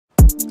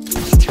I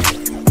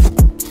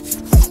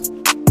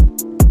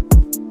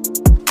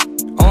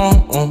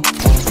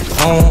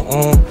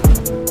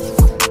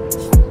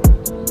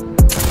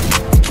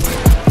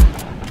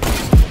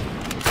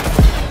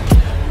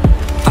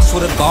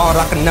swear to God,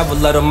 I can never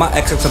let her. My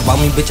ex about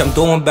me, bitch, I'm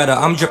doing better.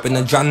 I'm dripping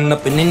and drowning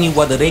up in any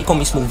weather. They call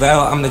me Smooth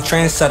L, I'm the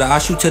trendsetter. I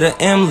shoot to the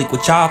M, leak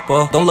with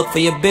chopper. Don't look for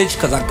your bitch,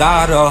 cause I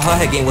got her. Her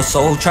head game was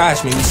so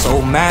trash, made me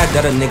so mad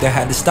that a nigga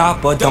had to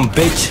stop her. Dumb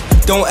bitch,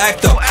 don't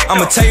act up.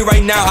 I'ma tell you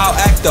right now, I'll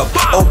act up.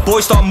 Oh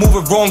boy, start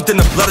moving wrong, then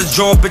the blood is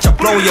drawn. Bitch, I'm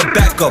blowing your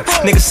back up.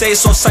 Niggas say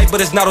it's on sight,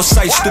 but it's not on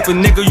sight. Stupid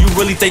nigga, you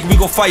really think we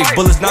gon' fight?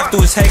 Bullets knocked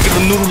through his head, give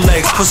him noodle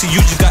legs. Pussy,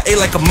 you just got ate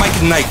like a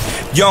Mikey knife.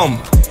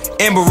 Yum.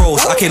 Amber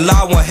Rose, I can't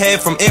lie one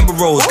head from Amber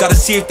Rose. Gotta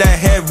see if that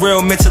head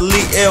real,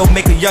 mentally ill,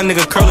 make a young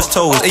nigga curl his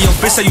toes. Hey yo,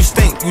 bitch, say you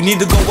stink, you need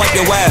to go wipe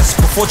your ass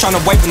before trying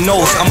to wipe your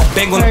nose. I'ma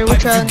bang on the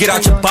pipe, if you get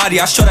out your body,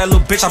 I show that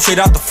little bitch I'm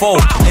straight out the phone.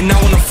 And now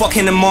when the fuck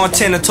in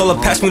Montana, told her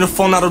pass me the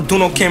phone, I don't do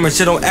no cameras.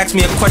 She don't ask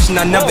me a question,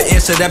 I never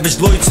answer. That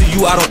bitch loyal to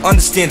you, I don't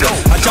understand it.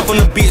 I jump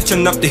on the beat,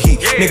 turn up the heat.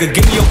 Nigga,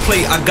 give me your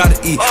plate, I gotta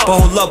eat.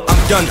 But hold up, I'm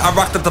done, I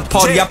rocked at the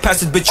party, I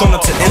passed this bitch on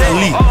up to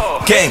NLE.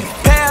 Gang.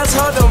 Pass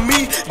her to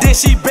me, then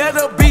she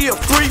better be a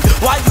freak.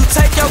 Why you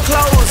take your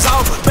clothes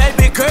off?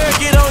 Baby girl,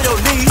 get on your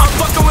knees. I'm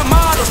fucking with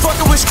models,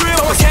 fucking with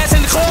strippers, cats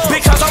in the club,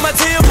 because I'm a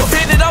tipper.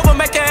 Bend it over,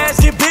 make her ass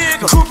get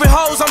bigger. Grouping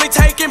hoes on me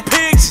taking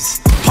pictures.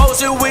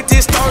 Posing with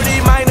this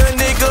 30 minor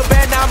nigga,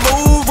 better not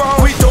move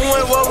on. We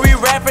doing what we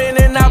rapping,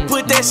 and I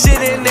put that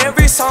shit in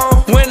every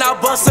song. When I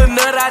bust a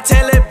nut, I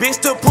tell that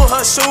bitch to put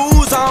her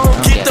shoes on.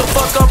 Get the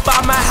fuck up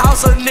out my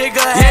house, a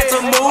nigga had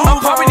to move.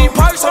 I'm popping these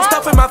perks, I'm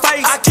stuffing my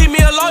face. I keep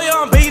me a lawyer,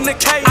 I'm beating the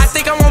case. I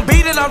think I'm gonna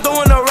beat it, I'm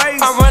doing a race.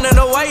 I'm running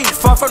away,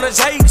 far from the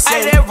Jakes.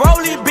 Hey, that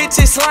rollie bitch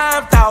is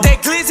slimed out.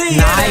 That glizzy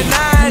got that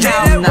nine.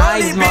 Yeah, that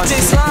rollie bitch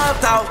is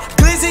slimed out.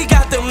 Glizzy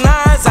got them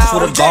nines out. I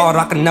swear to God,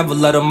 I can never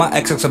let her. My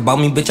ex about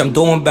me, bitch, I'm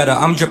doing better.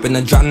 I'm dripping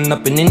and drowning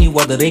up in any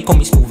weather. They call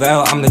me Smooth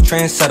L, I'm the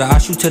trendsetter. I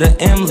shoot to the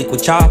M, leak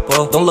with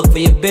chopper. Don't look for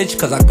your bitch,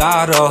 cause I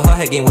got her. Her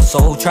head game was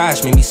so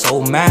trash, made me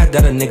so mad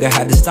that a nigga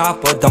had to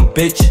stop her. Dumb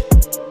bitch.